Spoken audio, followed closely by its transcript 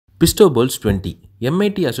COLOMBO'S 20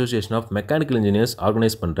 MIT Association of Mechanical Engineers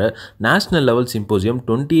organise பண்ணுற national level symposium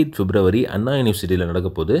 28 February அண்ணா யூனிவர்சிட்டியில்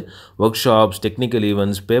நடக்க போகுது. Work shops, technical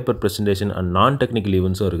events, paper presentation and நான் technical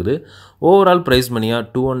ஈவெண்ட்ஸும் இருக்குது. Overall price மணியாக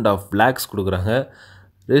 2.5 lakhs கொடுக்குறாங்க.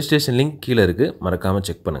 ரெஜிஸ்ட்ரேஷன் லிங்க் கீழே இருக்குது, மறக்காமல்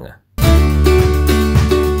செக் பண்ணுங்கள்.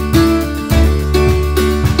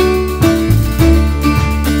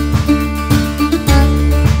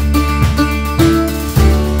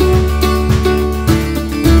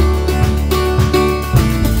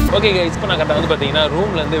 ஓகே கைஸ், இப்போ நான் கரெக்டாக வந்து பார்த்தீங்கன்னா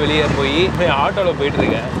ரூம்லேருந்து வெளியே போய் ஆட்டோவில்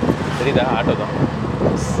போயிட்டுருக்கேன். தெரியுதா? ஆட்டோ தான்,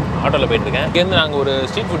 ஆட்டோவில் போயிட்டுருக்கேன். இங்கேருந்து நாங்கள் ஒரு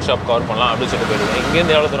ஸ்ட்ரீட் ஃபுட் ஷாப் கவர் பண்ணலாம் அப்படின்னு சொல்லிட்டு போயிருக்கேன்.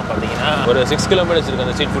 இங்கேருந்து எவ்வளோ தூரம் பார்த்தீங்கன்னா ஒரு 6 kilometers இருக்குது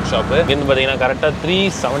அந்த ஸ்ட்ரீட் ஃபுட் ஷாப்பு. இங்கேருந்து பார்த்தீங்கன்னா கரெக்டாக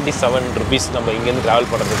 377 rupees நம்ம இங்கேருந்து ட்ராவல்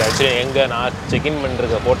பண்ணுறதுக்கு. ஆக்சுவலி எங்கே நான் செக்இன்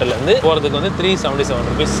பண்ணுற ஹோட்டல்லேருந்து போகிறதுக்கு வந்து 377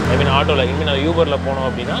 rupees. ஐ மீன் ஆட்டோவில், இனிமேல் நான் யூபரில் போனோம்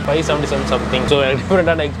அப்படின்னா 577 something. ஸோ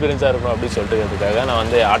டிஃப்ரெண்ட்டான எக்ஸ்பீரியன்ஸாக இருக்கணும் அப்படின்னு சொல்லிட்டுக்காக நான்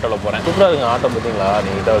வந்து ஆட்டோவில் போகிறேன். சூப்பராக இருக்குங்க ஆட்டோ, பார்த்தீங்களா?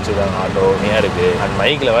 நீட்டாக வச்சுருக்காங்க ஆட்டோ, நீயாக இருக்குது. அண்ட்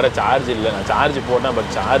மைக்கில் வேறு சார்ஜ் இல்லை. நான் சார்ஜ் போட்டேன்,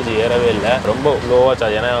 பட் சார்ஜ் ஏறவே இல்லை. ரொம்ப லோவாக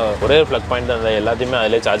சார்ஜ். ஏன்னா ஒரே ப்ளக் பாயிண்ட் அந்த எல்லாத்தையுமே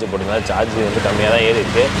அதிலே சார்ஜ் போட்டுருந்தா சார்ஜ் வந்து கம்மியாக தான் ஏறி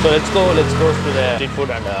இருக்கு. So let's go to the street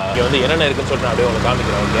food and இங்கே வந்து என்னென்ன இருக்குன்னு சொல்லிட்டு நான் அப்படியே உங்களுக்கு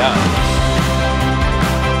காமிக்கிறேன். ஓகே,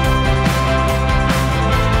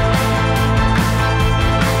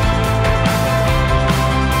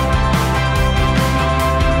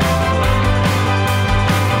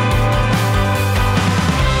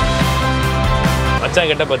 மச்சான்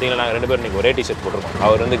கிட்ட பார்த்தீங்கன்னா நாங்கள் 2 பேரும் இன்றைக்கி ஒரே டிஷர்ட் போட்டிருக்கோம்.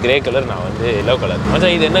 அவர் வந்து கிரே கலர், நான் வந்து எல்லோ கலர்.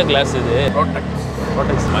 மச்சான் இது என்ன கிளாஸ்? இது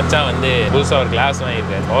ப்ரோடக்ட்ஸ். மச்சான் வந்து புதுசாக ஒரு கிளாஸ்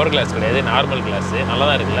வாங்கியிருக்காரு. பவர் கிளாஸ் கிடையாது, நார்மல் கிளாஸ். நல்லா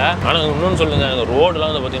தான் இருக்குல்ல. ஆனால் இன்னொன்று சொல்லுங்க, அங்கே ரோடெலாம்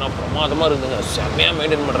வந்து பார்த்தீங்கன்னா பிரமாதமாக இருக்குதுங்க. செம்மையாக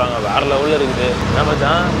மெயின்டைன் பண்ணுறாங்க, வேறு லெவலில் இருக்குது. என்ன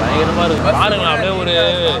மச்சான், பயங்கரமாக இருக்குது பாருங்களேன். அப்படியே ஒரு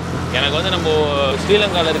எனக்கு வந்து நம்ம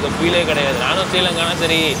ஸ்ரீலங்காவில் இருக்க ஃபீலே கிடையாது. நானும் ஸ்ரீலங்கானா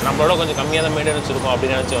சரி நம்மளோட கொஞ்சம் கம்மியாக தான் மெயின்டெனன்ஸ் இருக்கும்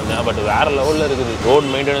அப்படின்னு நினச்சி வந்தேன். பட் வேறு லெவலில் இருக்குது. ரோட்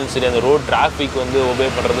மெயின்டெனன்ஸ் சரி, அந்த ரோட் டிராஃபிக் வந்து ஒபே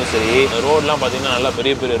பண்ணுறதும் சரி. ரோடெலாம் பார்த்தீங்கன்னா நல்லா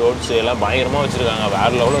பெரிய பெரிய ரோட்ஸ் எல்லாம் பயங்கரமாக வச்சுருக்காங்க,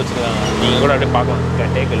 வேறு லெவலில் வச்சுருக்காங்க. நீங்கள் கூட அப்படியே பார்க்கலாம்.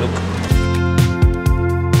 Take a look.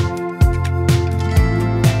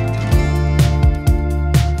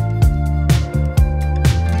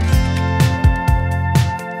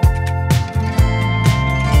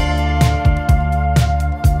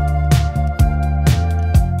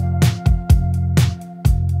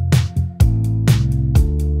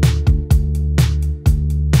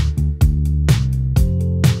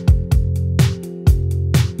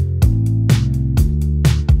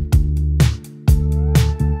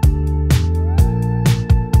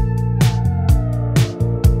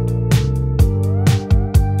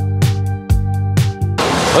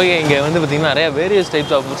 ஓகே, இங்கே வந்து பார்த்தீங்கன்னா நிறைய various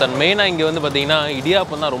types of foods. And மெயினாக இங்கே வந்து பார்த்தீங்கன்னா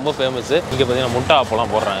இடியாப்பம் தான் ரொம்ப ஃபேமஸ். இங்கே பார்த்தீங்கன்னா முட்டை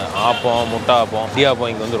ஆப்பம்லாம் போடுறாங்க. ஆப்பம், முட்டை ஆப்பம்,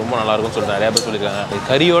 இடியாப்பம் இங்கே வந்து ரொம்ப நல்லாயிருக்கும்னு சொல்லிட்டு நிறையா பேர் சொல்லியிருக்காங்க.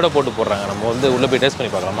 கறியோடு போட்டு போடுறாங்க. நம்ம வந்து உள்ளே போய் டேஸ்ட்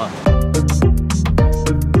பண்ணி பார்க்கலாமா?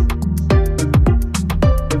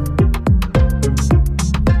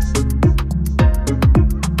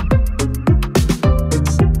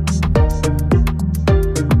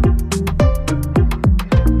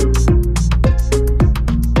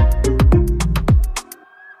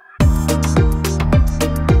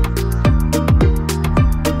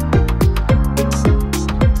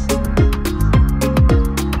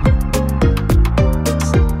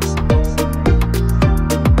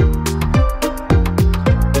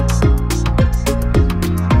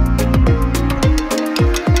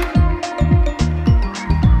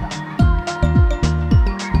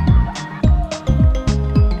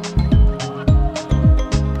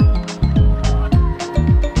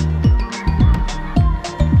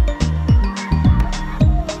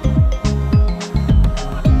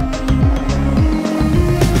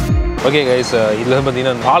 ஓகே கைஸ், இதில்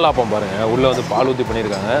பார்த்தீங்கன்னா பால் ஆப்பம் பாருங்கள். உள்ளே வந்து பால் ஊற்றி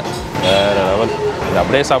பண்ணியிருக்காங்க. வேறு லெவல். இது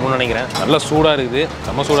அப்படியே சாப்பிட்ணுன்னு நினைக்கிறேன். நல்லா சூடாக இருக்குது,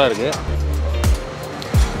 செம்ம சூடாக இருக்குது.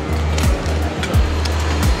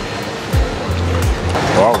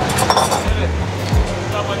 வாவ்,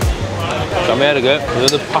 செம்மையாக இருக்குது. இது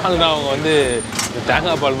வந்து பால்னா அவங்க வந்து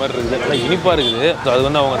தேங்காய் பால் மாதிரி இருக்குது, நல்லா இனிப்பாக இருக்குது. ஸோ அது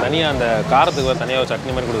வந்து அவங்க தனியாக அந்த காரத்துக்கு தனியாக ஒரு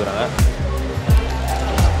சட்னி மாதிரி கொடுக்குறாங்க.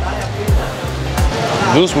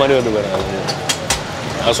 ஜூஸ் மாதிரி வந்து பாருங்க,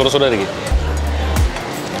 அது சுட சுட இருக்கு.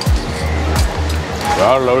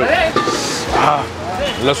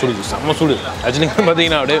 நல்லா சுடுது, செம்ம சுடு. ஆக்சுவலி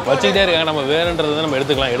பார்த்தீங்கன்னா அப்படியே வச்சுக்கிட்டே இருக்காங்க. நம்ம வேணுன்றது நம்ம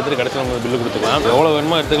எடுத்துக்கலாம், எடுத்துகிட்டு கடைசியில் நம்ம பில்லு கொடுத்துக்கலாம். எவ்வளோ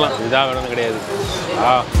வேணுமோ எடுத்துக்கலாம், இதாக வேணும்னு கிடையாது.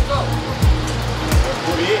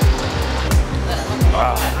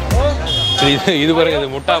 சரி, இது பாருங்க,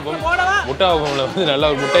 இது முட்டாப்பம். முட்டாப்பம்ல வந்து நல்லா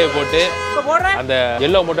ஒரு முட்டையை போட்டு அந்த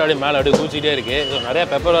எல்லோ முட்டை அப்படியே மேலே அப்படியே கூச்சிக்கிட்டே இருக்கு. ஸோ நிறைய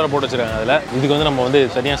பெப்பர் வேறு போட்டு வச்சுருக்காங்க அதில். இதுக்கு வந்து நம்ம வந்து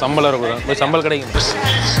தனியாக சம்பல் வேறு கொடுக்குறோம். போய் சம்பல் கிடைக்கும்.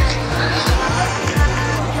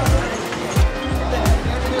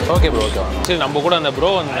 ஓகே ப்ரோ ஓகே சரி நம்ம கூட அந்த ப்ரோ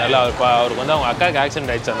வந்து அவருக்கு வந்து அவங்க அக்காவுக்கு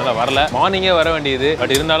ஆக்சிடென்ட் ஆயிடுச்சு அதனால வரல மார்னிங்கே வர வேண்டியது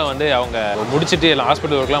பட் இருந்தாலும் வந்து அவங்க முடிச்சுட்டு எல்லாம்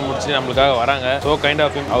ஹாஸ்பிட்டல் ஒர்க்லாம் முடிச்சுட்டு நம்மளுக்காக வராங்க ஸோ கைண்ட்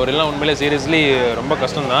ஆஃப் அவர் எல்லாம் உண்மையிலே சீரியஸ்லி ரொம்ப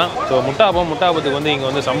கஷ்டம் தான் ஸோ முட்டாப்பத்துக்கு வந்து இங்கே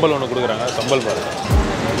வந்து சம்பல் ஒன்று கொடுக்குறாங்க சம்பல் பாருங்க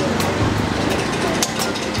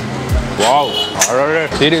வாவ்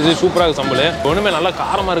சீரியஸ்லி சூப்பராக இருக்குது சம்பல் ஒன்றுமே நல்லா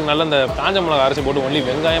காரமாக இருக்குது நல்லா இந்த காஞ்ச மிளகா அரைச்சி போட்டு ஒன்லி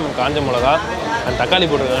வெங்காயம் காஞ்ச மிளகா அண்ட் தக்காளி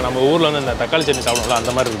போட்டுருக்காங்க நம்ம ஊரில் வந்து இந்த தக்காளி சட்னி சாப்பிடலாம்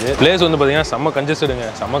அந்த மாதிரி இருக்குது பிளேஸ் வந்து பார்த்தீங்கன்னா செம்ம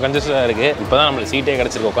கன்ஜஸ்டடாக இருக்குது இப்போ தான் நம்மளுக்கு சீட்டே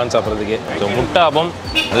கிடச்சிருக்கு உட்காந்து சாப்பிட்றதுக்கு ஸோ முட்டை ஆப்பம்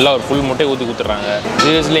நல்லா ஒரு ஃபுல் முட்டை ஊற்றி கொடுத்துட்றாங்க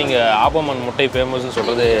சீரியஸ்லி இங்கே ஆப்பம் அண்ட் முட்டை ஃபேமஸ்ன்னு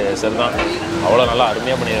சொல்கிறது சரிதான் அவ்வளோ நல்லா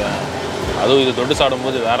அருமையாக பண்ணிடுறாங்க அதுவும் இது தொட்டு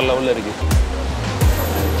சாப்பிடும்போது வேறு லெவலில் இருக்குது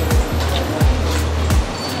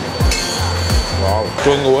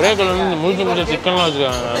ஸோ இங்கே ஒரே கலர் வந்து முழுக்க சிக்கன்லாம்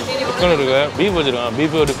வச்சுருக்காங்க சிக்கன் இருக்குது பீஃப் வச்சுருக்காங்க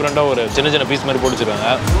பீஃப் டிஃப்ரெண்ட்டாக ஒரு சின்ன பீஸ் மாதிரி போட்டு வச்சுருக்காங்க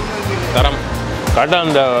தரம் கரெக்டாக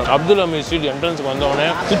அந்த அப்துல் ஹமீத் ஸ்ட்ரீட் என்ட்ரன்ஸுக்கு வந்தோடனே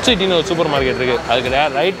ஃபுட் சிட்டின்னு ஒரு சூப்பர் மார்க்கெட் இருக்குது அதுக்கு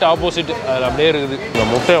ரைட் ஆப்போசிட் அது அப்படியே இருக்குது இந்த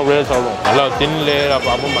முட்டை அப்படியே சாப்பிடுவோம் நல்லா தின் லேயர்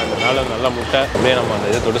பார்ப்போம் அதனால நல்லா முட்டை அப்படியே நம்ம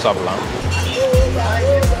அந்த இதை தொட்டு சாப்பிட்லாம்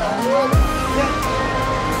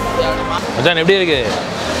மச்சான் எப்படி இருக்கு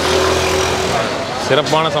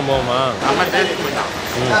சிறப்பான சம்பவமா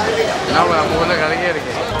கடைக்கே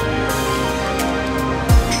இருக்கு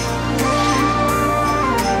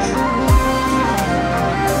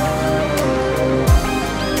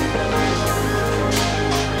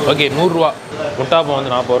ஓகே 100 ரூபா முட்டாப்பம்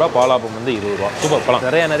வந்து 40 ரூபா பாலாப்பம் வந்து 20 ரூபா சூப்பர்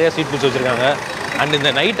பழம் நிறைய ஸ்ட்ரீட் ஃபுட்ஸ் வச்சுருக்காங்க அண்ட் இந்த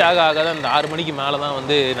நைட் ஆக தான் இந்த 6 மணிக்கு மேலே தான்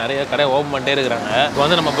வந்து நிறைய கடை ஓப்பன் பண்ணிட்டே இருக்கிறாங்க இப்போ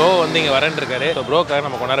வந்து நம்ம ப்ரோ வந்து இங்கே வரேன் இருக்காரு ஸோ ப்ரோக்காக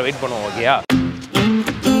நம்ம கொஞ்ச நேரம் வெயிட் பண்ணுவோம் ஓகேயா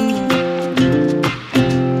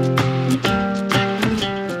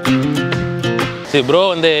சரி ப்ரோ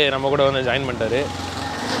வந்து நம்ம கூட வந்து ஜாயின் பண்ணிட்டாரு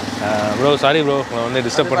ப்ரோ சாரி ப்ரோ உங்களை வந்து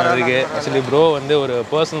டிஸ்டர்ப் பண்ணதுக்கு ஆக்சுவலி ப்ரோ வந்து ஒரு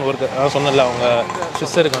பர்சனல் ஒர்க் சொன்னல அவங்க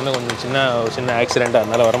சிஸ்டருக்கு வந்து கொஞ்சம் சின்ன ஆக்சிடென்ட்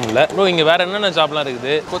அதனால வர முடியல ப்ரோ இங்கே வேறு என்னென்ன ஷாப்லாம்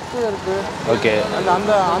இருக்குது கொத்து இருக்குது ஓகே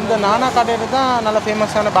அந்த நானா கடையில் தான் நல்ல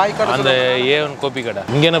ஃபேமஸான பாய் கடை அந்த A1 கோபி கடை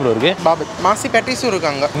இங்கே என்ன ப்ரோ இருக்குது பாபத் மாசி பெட்டிஸும்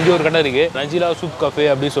இருக்காங்க இங்கே ஒரு கடை இருக்குது நஜிலா சூப் கஃபே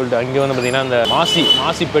அப்படின்னு சொல்லிட்டு அங்கே வந்து பார்த்தீங்கன்னா அந்த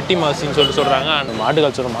மாசி பெட்டி மாசின்னு சொல்லிட்டு சொல்கிறாங்க அந்த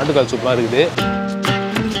மாட்டுக்கால் சூப்லாம் இருக்குது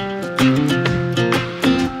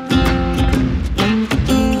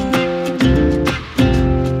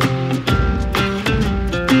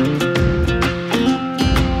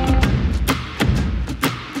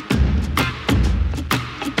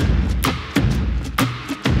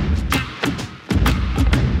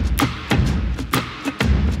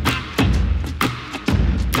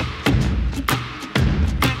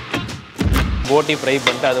போட்டி ஃப்ரை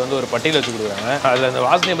பண்ணிட்டு அது வந்து ஒரு பட்டியில் வச்சு கொடுக்குறாங்க அதில் அந்த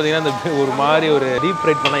வாசனை பார்த்தீங்கன்னா அந்த ஒரு மாதிரி ஒரு டீப்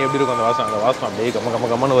ஃப்ரை பண்ணால் எப்படி இருக்கும் அந்த வாசனை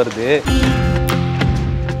அப்படியே கம்மன்னு வருது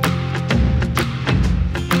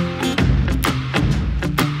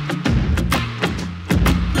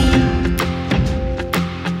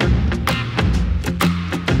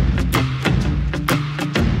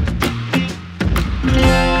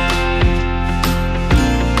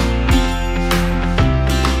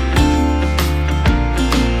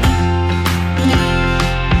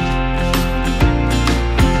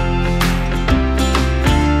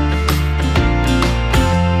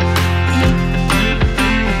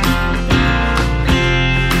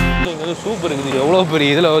சூப் இருக்குது எவ்வளோ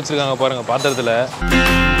பெரிய இதில் வச்சுருக்காங்க பாருங்கள் பாத்திரத்தில்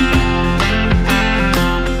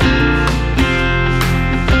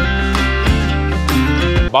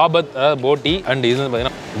பாபத் போட்டி அண்ட் இது வந்து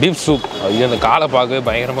பார்த்தீங்கன்னா பீஃப் சூப் இது அந்த காலை பார்க்க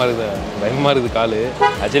பயங்கரமாக இருக்குது கால்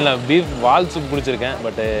ஆக்சுவலி நான் பீஃப் வால் சூப் குடிச்சிருக்கேன்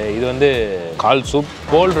பட் இது வந்து கால் சூப்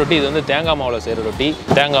கோல் ரொட்டி இது வந்து தேங்காய் மாவில் செய்கிற ரொட்டி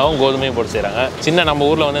தேங்காயும் கோதுமையும் போட்டு செய்கிறாங்க சின்ன நம்ம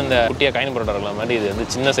ஊரில் வந்து இந்த குட்டியாக காயின் பரோட்டா இருக்கலாம் மாதிரி இது வந்து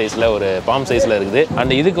சின்ன சைஸில் ஒரு பாம் சைஸில் இருக்குது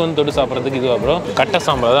அண்ட் இதுக்கு வந்து தொட்டு சாப்பிட்றதுக்கு இது அப்புறம் கட்டை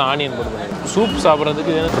சாம்பார் தான் ஆனியன் போட்டு சூப்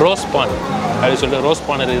சாப்பிட்றதுக்கு இது ரோஸ் பான் அப்படின்னு சொல்லிட்டு ரோஸ்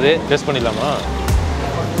பான் இருக்குது டெஸ்ட் பண்ணிடலாமா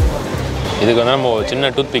இதுக்கு வந்து நம்ம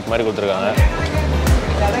சின்ன டூத் பிக் மாதிரி கொடுத்துருக்காங்க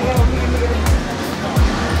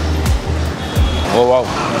ஓ வா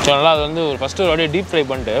ஸோ நல்லா அது வந்து ஒரு ஃபஸ்ட்டு அப்படியே டீப் ஃப்ரை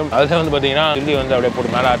பண்ணிட்டு அதில் வந்து பார்த்தீங்கன்னா சில்லி வந்து அப்படியே போட்டு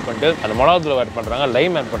மேலே ஆட் பண்ணிட்டு அந்த மிளகாத்தூள் ஆட் பண்ணுறாங்க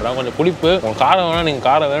லைம் ஆட் பண்ணுறாங்க கொஞ்சம் புளிப்பு உங்கள் காரம் வேணால் நீங்கள்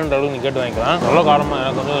காரம் வேணுன்ற அளவுக்கு நீங்கள் கேட்டு வாங்கிக்கலாம் நல்ல காரமாக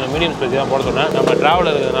எனக்கு வந்து ஒரு மீடியம் ஸ்பைசி தான் போட சொன்னேன் நம்ம ட்ராவல்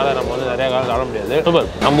இருக்கிறதுனால நம்ம வந்து நிறையா காரம் சாப்பிட முடியாது சூப்பர்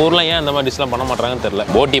நம்ம ஊரில் ஏன் இந்த மாதிரி டிஷ்லாம் பண்ண மாட்டாங்கன்னு தெரியல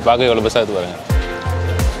போட்டி பார்க்க எவ்வளோ பெருசாக இது பாருங்க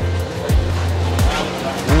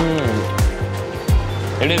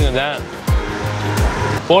எப்படி இருக்குங்க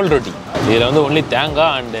கோல் ரொட்டி இதில் வந்து ஒன்லி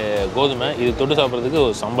தேங்காய் அண்டு கோதுமை இது தொட்டு சாப்பிட்றதுக்கு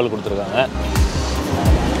ஒரு சம்பல் கொடுத்துருக்காங்க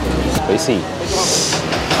ஸ்பைசி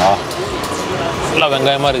ஃபுல்லாக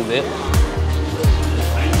வெங்காயமாக இருக்குது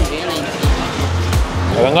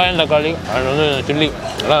வெங்காயம் தக்காளி அண்ட் வந்து சில்லி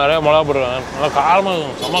எல்லாம் நிறையா மிளகா போட்டுருக்காங்க நல்லா காரமாக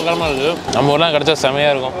இருக்கும் செம்ம காரமாக இருக்குது நம்ம ஊர்லாம் கிடச்சா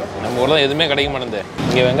செமையாக இருக்கும் நம்ம ஊரில் எதுவுமே கிடைக்க மாட்டேங்குது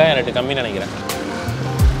இங்கே வெங்காயம் ரேட்டு கம்மின்னு நினைக்கிறேன்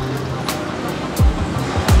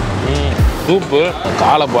சூப்பு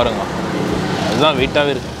காலை பாருங்க இதுதான்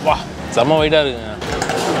வெயிட்டாகவே இருக்குது. வா செம்ம வெயிட்டாக இருக்குங்க.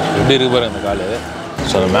 எப்படி இருக்கு பாருங்க அந்த கால்.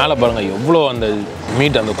 ஸோ அது மேலே பாருங்கள் எவ்வளோ அந்த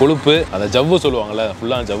மீட், அந்த கொழுப்பு, அந்த ஜவ்வு சொல்லுவாங்கள்ல,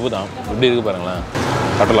 ஃபுல்லாக ஜவ்வு தான். எப்படி இருக்குது பாருங்களேன்.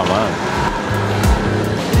 கட்டலாமா?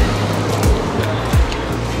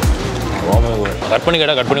 கட் பண்ணி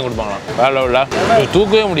கேட்டால் கட் பண்ணி கொடுப்பாங்களாம். வேலை லெவலில்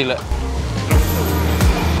தூக்கவே முடியல.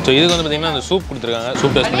 ஸோ இதுக்கு வந்து பார்த்தீங்கன்னா அந்த சூப் கொடுத்துருக்காங்க.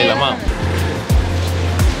 சூப் டேஸ்ட் பண்ணிடலாமா?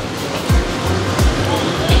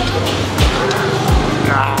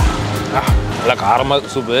 நல்லா காரமாக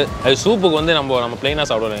சூப்பு. அது சூப்புக்கு வந்து நம்ம பிளைனாக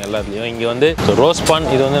சாப்பிடுவோம் எல்லாத்துலேயும். இங்கே வந்து ரோஸ் பான்,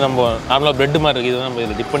 இது வந்து நம்ம நார்மலாக பிரெட் மாதிரி இருக்குது. இது வந்து நம்ம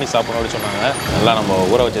இதில் டிப் பண்ணி சாப்பிடணும் அப்படின்னு சொன்னாங்க. நல்லா நம்ம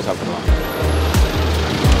ஊற வச்சு சாப்பிடலாம்.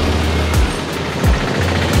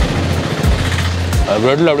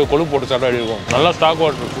 பிரெட்டில் அப்படியே கொழுப்பு போட்டு சாப்பிட்டா இருக்கும். நல்லா ஸ்டாக்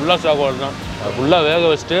வாட்டர், ஃபுல்லாக ஸ்டாக் வாட்டர் தான். ஃபுல்லாக வேக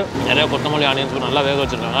வச்சுட்டு நிறையா கொத்தமல்லி ஆனியன்ஸ் நல்லா வேக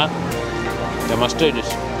வச்சுருக்காங்க. Must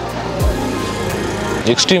dish.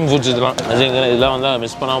 எக்ஸ்ட்ரீம் ஃபுட்ஸ் இதெல்லாம் இதெல்லாம் வந்து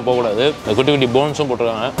மிஸ் பண்ணாமல் போகக்கூடாது. குட்டி குட்டி போன்ஸும்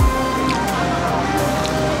போட்டிருக்காங்க.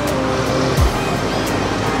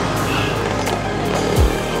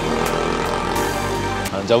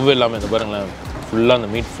 ஜவ்வு எல்லாமே இந்த பாருங்களேன், ஃபுல்லாக அந்த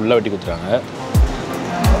மீட் ஃபுல்லாக வெட்டி கொடுத்துருக்காங்க.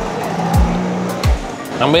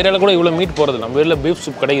 நம்ம ஏரியாவில் கூட இவ்வளோ மீட் போகிறது. நம்ம ஏரியாவில் பீஃப்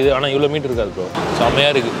சூப் கிடைக்குது, ஆனால் இவ்வளோ மீட் இருக்காது ப்ரோ.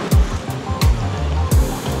 செம்மையாக இருக்குது.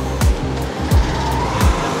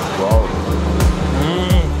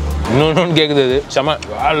 இன்னொன்று கேட்குது. அது செம்ம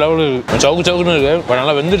வேறு லெவலு சவுக்கு சவுக்குன்னு இருக்குது. இப்போ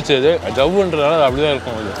நல்லா வெந்துருச்சு. அது ஜவ்வுன்றதுனால அது அப்படி தான்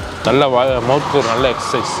இருக்கும். அது நல்லா மவுத்துக்கு ஒரு நல்ல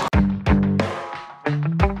எக்ஸசைஸ்.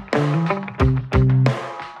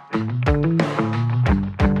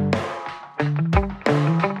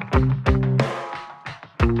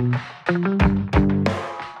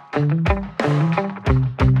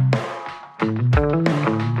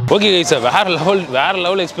 ஓகே கைஸ், வேற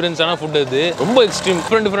லெவல் எக்ஸ்பீரியன்ஸான ஃபுட். இது ரொம்ப எக்ஸ்ட்ரீம்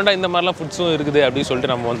டிஃப்ரெண்டாக இந்த மாதிரிலாம் ஃபுட்ஸும் இருக்குது அப்படின்னு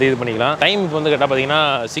சொல்லிட்டு நம்ம வந்து இது பண்ணிக்கலாம். டைம் இப்போ வந்து கேட்டால் பார்த்தீங்கன்னா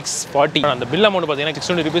 6:40. அந்த பில் அமௌண்ட் பார்த்தீங்கன்னா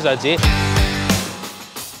 620 rupees ஆச்சு.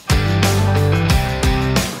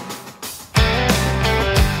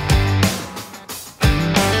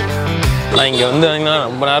 நான் இங்கே வந்து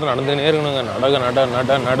ரொம்ப நேரம் நடந்துக்கிட்டே இருக்கணுங்க.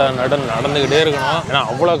 நடந்துக்கிட்டே இருக்கணும். ஏன்னா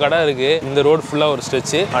அவ்வளோ கடை இருக்குது. இந்த ரோடு ஃபுல்லாக ஒரு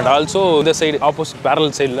ஸ்ட்ரெச்சு. அண்ட் ஆல்சோ இந்த சைடு ஆப்போசிட்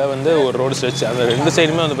பேரல் சைடில் வந்து ஒரு ரோடு ஸ்ட்ரெச். அந்த ரெண்டு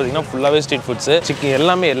சைடுமே வந்து பார்த்தீங்கன்னா ஃபுல்லாகவே ஸ்ட்ரீட் ஃபுட்ஸு. சிக்கன்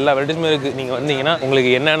எல்லாமே எல்லா வெரைட்டிஸுமே இருக்குது. நீங்கள் வந்தீங்கன்னா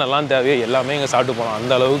உங்களுக்கு என்னென்னலாம் தேவையோ எல்லாமே இங்கே சாப்பிட்டு போகலாம்.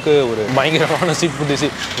 அந்த அளவுக்கு ஒரு பயங்கரமான ஸ்ட்ரீட் ஃபுட் டிஷ்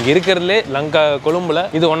இங்கே இருக்கிறதுலே. லங்கா கொழும்புல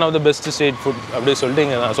இது one of the best street food அப்படின்னு சொல்லிட்டு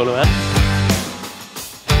இங்கே நான் சொல்லுவேன்.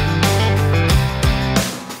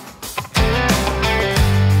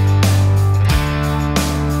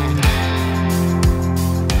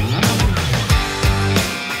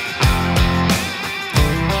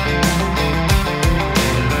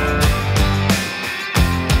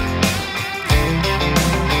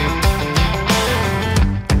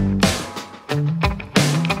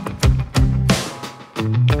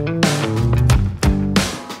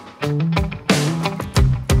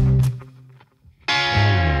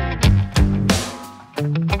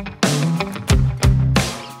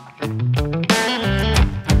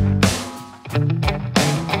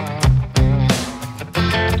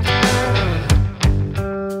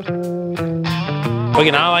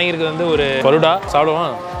 ஓகே, நான் வாங்கியிருக்கிறது வந்து ஒரு பரோட்டா.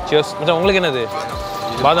 சாப்பிடுவோம். சியர்ஸ். மச்சான் உங்களுக்கு என்னது?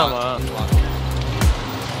 பாதாமா?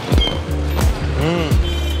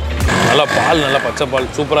 நல்லா பால், நல்லா பச்சை பால்,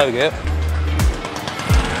 சூப்பராக இருக்குது.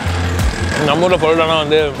 நம்ம ஊரில் பரோட்டானா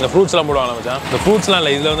வந்து இந்த ஃப்ரூட்ஸ்லாம் போடுவாங்க மச்சான். இந்த ஃப்ரூட்ஸ்லாம்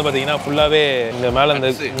இல்லை. இதில் வந்து பார்த்தீங்கன்னா ஃபுல்லாகவே இந்த மேலே இந்த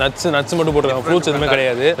நட்ஸ் மட்டும் போட்டுருக்காங்க. ஃப்ரூட்ஸ் எதுவுமே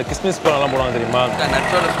கிடையாது. இந்த கிஸ்மிஸ் பழம்லாம் போடுவாங்க தெரியுமா?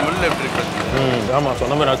 நட்ஸோட ஸ்மெல் எப்படி இருக்கு? ஆமாம்,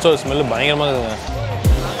 சொன்ன மாதிரி நட்ஸோட ஸ்மெல் பயங்கரமாக இருக்குங்க.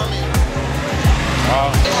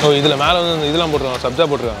 ஓ, இதில் மேலே வந்து இதெல்லாம் போட்டுருக்காங்க. சப்ஜா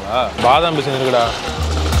போட்டிருக்காங்களா? பாதாம் பிசின் இருக்குடா.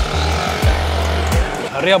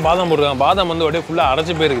 நிறையா பாதாம் போட்டிருக்காங்க. பாதாம் வந்து அப்படியே ஃபுல்லாக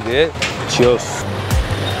அரைச்சி போயிருக்குது. சியோஸ்.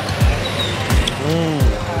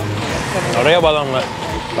 நிறையா பாதாம்ங்க.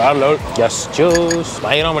 வேறு லெவல். எஸ், சியோஸ்.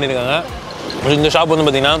 பயங்கரமாக பண்ணியிருக்காங்க. இந்த ஷாப் வந்து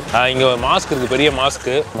பார்த்தீங்கன்னா இங்கே மாஸ்க் இருக்குது. பெரிய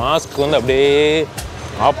மாஸ்க்கு வந்து அப்படியே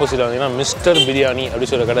ஆப்போசிட்டில் வந்தீங்கன்னா மிஸ்டர் பிரியாணி அப்படி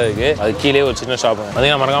சொல்கிற கடை இருக்குது. அது கீழே ஒரு சின்ன ஷாப்புங்க.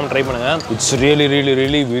 அதையும் நான் மறக்காமல் ட்ரை பண்ணுங்கள். It's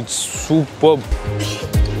really it's super.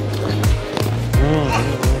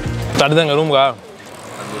 தடுதாங்க ரூமுக்கா?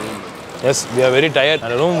 S, we are very tired.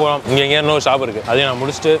 அந்த ரூம் போகலாம். இங்கே எங்கேயா இன்னொரு ஷாப் இருக்குது. அதையும் நான்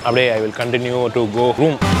முடிச்சுட்டு அப்படியே I will continue to go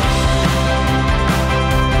room.